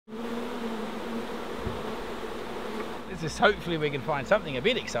just hopefully we can find something a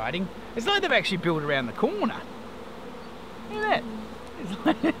bit exciting. It's like they've actually built around the corner. Look at that.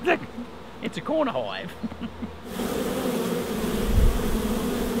 It's, like, it's a corner hive.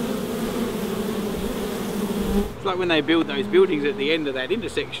 It's like when they build those buildings at the end of that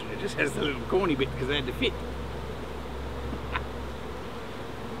intersection, it just has the little corny bit because they had to fit.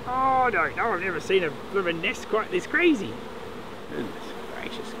 Oh, I don't know, I've never seen a blooming nest quite this crazy. Goodness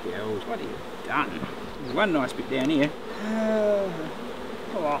gracious, girls, what have you done? There's one nice bit down here.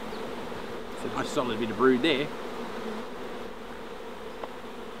 Oh, it's a nice solid bit of brood there.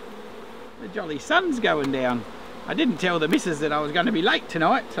 The jolly sun's going down. I didn't tell the missus that I was going to be late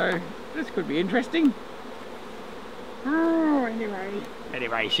tonight, so this could be interesting. Oh,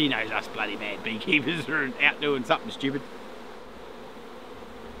 anyway, she knows us bloody mad beekeepers are out doing something stupid.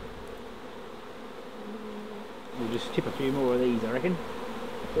 We'll just tip a few more of these, I reckon,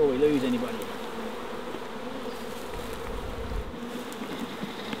 before we lose anybody.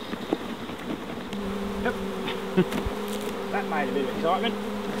 Yep. That made a bit of excitement.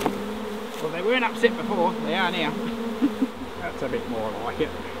 Well, they weren't upset before, they are now. That's a bit more like it.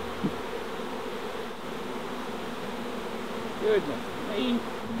 Goodness me.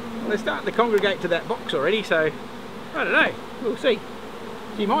 Well, they're starting to congregate to that box already, so I don't know, we'll see.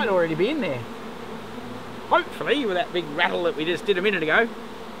 She might already be in there. Hopefully, with that big rattle that we just did a minute ago.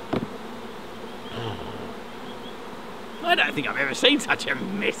 I don't think I've ever seen such a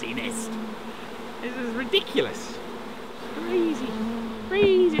messy nest. This is ridiculous. Crazy.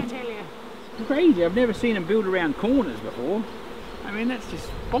 Crazy, I tell you. It's crazy. I've never seen them build around corners before. I mean, that's just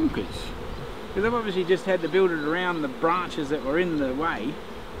bonkers. Because they've obviously just had to build it around the branches that were in the way.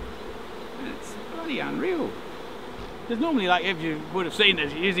 It's bloody unreal. Because normally, like, if you would have seen,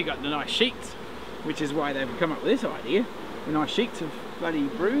 they've usually got the nice sheets, which is why they've come up with this idea. The nice sheets of bloody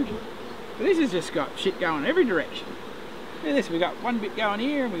brood. But this has just got shit going every direction. Look at this, we've got one bit going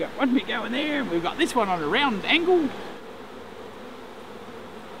here, and we've got one bit going there, and we've got this one on a round angle. Look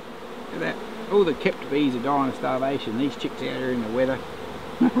at that. All the kept bees are dying of starvation. These chicks out here in the weather.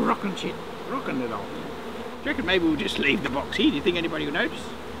 Rocking shit. Rocking it all. Do you reckon maybe we'll just leave the box here? Do you think anybody will notice?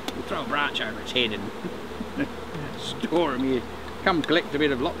 We'll throw a branch over its head and store them here. Come collect a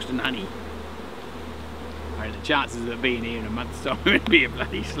bit of Loxton honey. I mean, the chances of it being here in a month's time would be a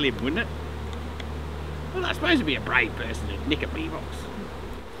bloody slim, wouldn't it? Well, I suppose it'd be a brave person to nick a bee box.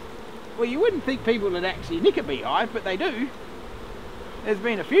 Well, you wouldn't think people would actually nick a beehive, but they do. There's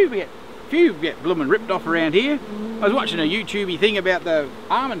been a few get bloomin' ripped off around here. I was watching a YouTubey thing about the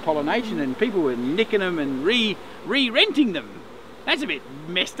almond pollination and people were nicking them and re-renting them. That's a bit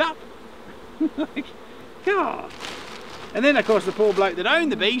messed up. Like, God. And then, of course, the poor bloke that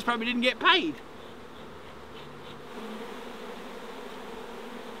owned the bees probably didn't get paid.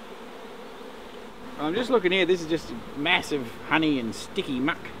 I'm just looking here, this is just massive honey and sticky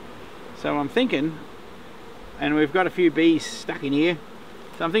muck. So I'm thinking, and we've got a few bees stuck in here,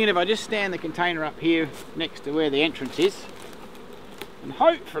 so I'm thinking if I just stand the container up here next to where the entrance is, and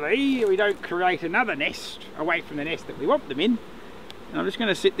hopefully we don't create another nest away from the nest that we want them in. And I'm just going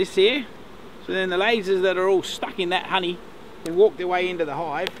to sit this here, so then the lasers that are all stuck in that honey can walk their way into the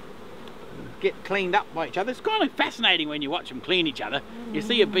hive, get cleaned up by each other. It's kind of fascinating when you watch them clean each other. You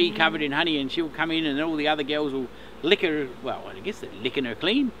see a bee covered in honey and she'll come in and all the other girls will lick her, well, I guess they're licking her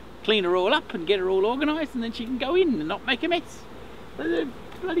clean her all up and get her all organised, and then she can go in and not make a mess. So they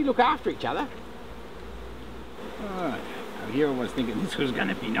bloody look after each other. Alright, here I was thinking this was going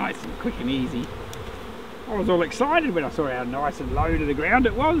to be nice and quick and easy. I was all excited when I saw how nice and low to the ground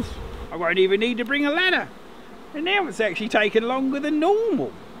it was. I won't even need to bring a ladder. And now it's actually taken longer than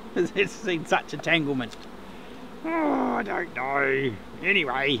normal. It's seen such entanglement. Oh, I don't know.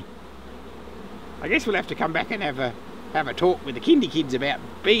 Anyway, I guess we'll have to come back and have a talk with the kindy kids about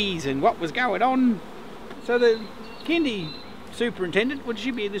bees and what was going on. So the kindy superintendent, would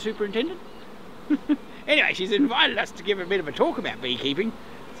she be the superintendent? Anyway, she's invited us to give a bit of a talk about beekeeping.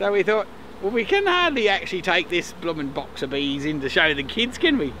 So we thought, well, we can hardly actually take this blooming box of bees in to show the kids,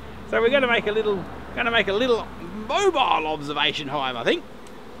 can we? So we're going to make a little mobile observation hive, I think.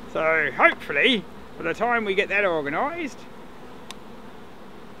 So hopefully, by the time we get that organised,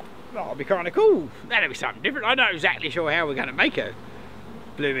 that'll be kind of cool. That'll be something different. I'm not exactly sure how we're going to make a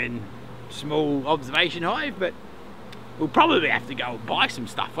blooming small observation hive, but we'll probably have to go and buy some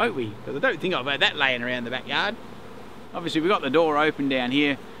stuff, won't we? Because I don't think I've had that laying around the backyard. Obviously, we've got the door open down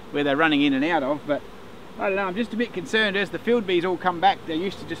here where they're running in and out of, but I don't know, I'm just a bit concerned as the field bees all come back. They're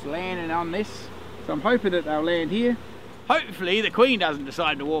used to just landing on this, so I'm hoping that they'll land here. Hopefully the queen doesn't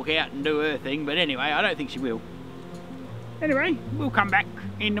decide to walk out and do her thing, but anyway, I don't think she will. Anyway, we'll come back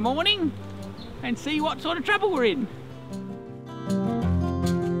in the morning and see what sort of trouble we're in.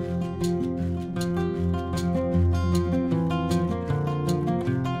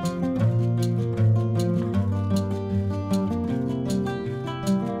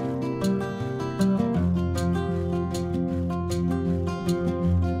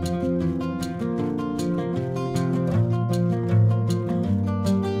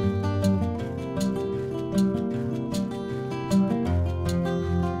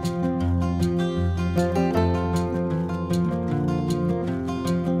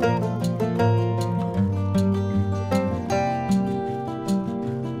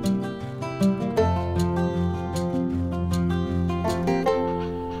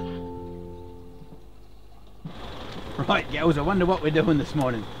 Right, girls, I wonder what we're doing this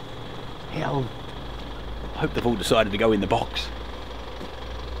morning. Hell, I hope they've all decided to go in the box.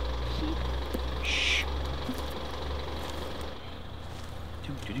 Shh.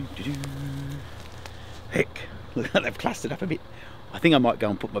 Heck, look like they've clustered up a bit. I think I might go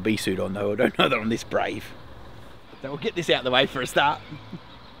and put my bee suit on though. I don't know that I'm this brave. So we'll get this out of the way for a start.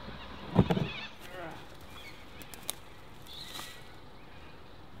 Oh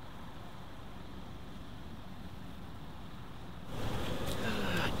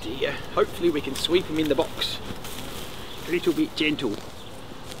dear, hopefully we can sweep them in the box. A little bit gentle.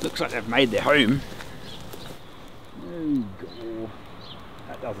 Looks like they've made their home. Oh God,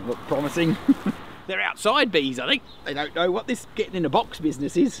 that doesn't look promising. They're outside bees, I think. They don't know what this getting in a box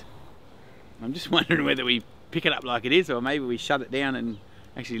business is. I'm just wondering whether we pick it up like it is, or maybe we shut it down and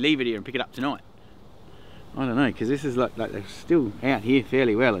actually leave it here and pick it up tonight. I don't know, because this is like they're still out here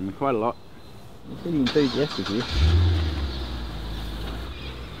fairly well and quite a lot. They're pretty enthusiastic here.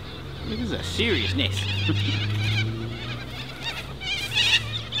 This is a serious nest.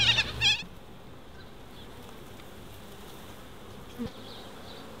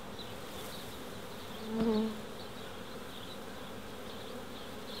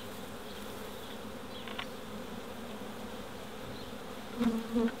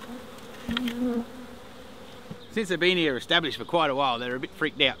 Since they've been here established for quite a while, they're a bit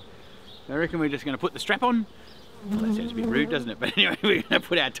freaked out. I reckon we're just going to put the strap on. Well, that sounds a bit rude, doesn't it? But anyway, we're going to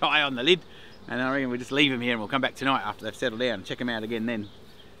put our tie on the lid, and I reckon we'll just leave them here and we'll come back tonight after they've settled down and check them out again then.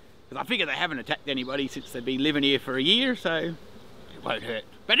 Because I figure they haven't attacked anybody since they've been living here for a year, so it won't hurt.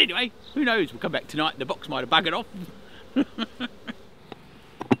 But anyway, who knows? We'll come back tonight and the box might have buggered off.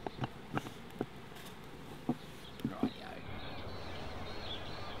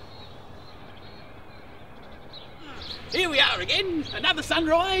 Here we are again, another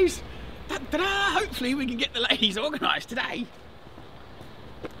sunrise. Ta-da! Hopefully we can get the ladies organised today.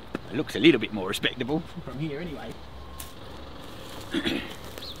 It looks a little bit more respectable from here anyway. I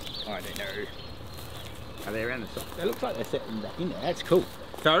don't know. Are they around the side? It looks like they're settling back in there. That's cool.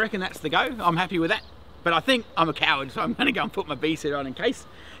 So I reckon that's the go. I'm happy with that. But I think I'm a coward, so I'm going to go and put my bee suit on in case,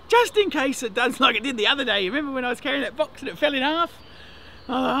 just in case it does like it did the other day. You remember when I was carrying that box and it fell in half?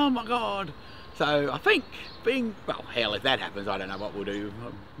 Oh my God. So I think well, hell, if that happens, I don't know what we'll do.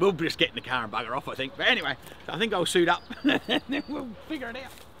 We'll just get in the car and bugger off, I think. But anyway, so I think I'll suit up and then we'll figure it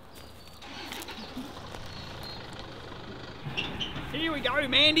out. Here we go,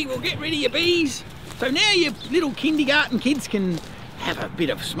 Mandy, we'll get rid of your bees. So now your little kindergarten kids can have a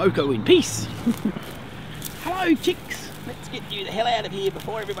bit of smoko in peace. Hello, chicks. Let's get you the hell out of here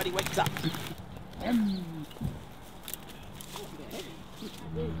before everybody wakes up.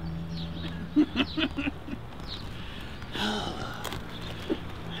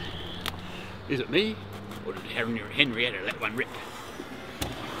 Is it me? Or did Henrietta let one rip?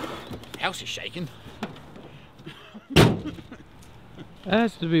 The house is shaking. That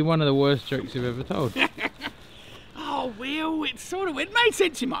has to be one of the worst jokes you've ever told. Oh well, it made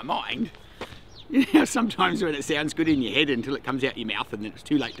sense in my mind. You know, sometimes when it sounds good in your head until it comes out your mouth and then it's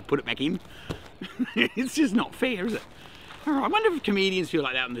too late to put it back in. It's just not fair, is it? I wonder if comedians feel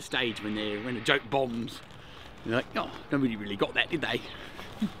like that on the stage when a joke bombs. They're like, oh, nobody really got that, did they?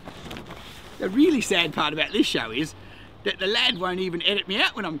 The really sad part about this show is that the lad won't even edit me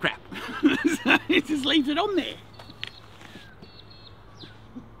out when I'm crap. So he just leaves it on there.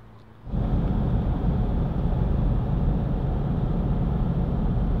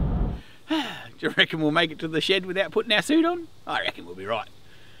 Do you reckon we'll make it to the shed without putting our suit on? I reckon we'll be right.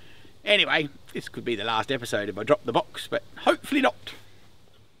 Anyway, this could be the last episode if I drop the box, but hopefully not.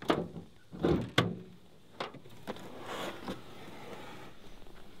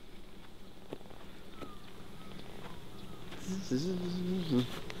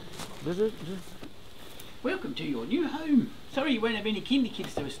 Welcome to your new home. Sorry you won't have any kinder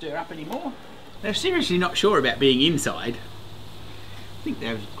kids to stir up anymore. They're seriously not sure about being inside. I think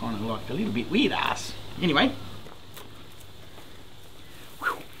they're kind of like a little bit weird ass. Anyway.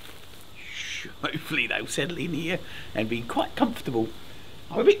 Hopefully they'll settle in here and be quite comfortable.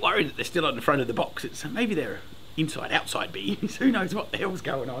 I'm a bit worried that they're still on the front of the box. Maybe they're inside-outside bees. Who knows what the hell's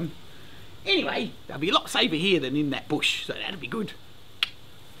going on. Anyway, they'll be a lot safer here than in that bush, so that'll be good.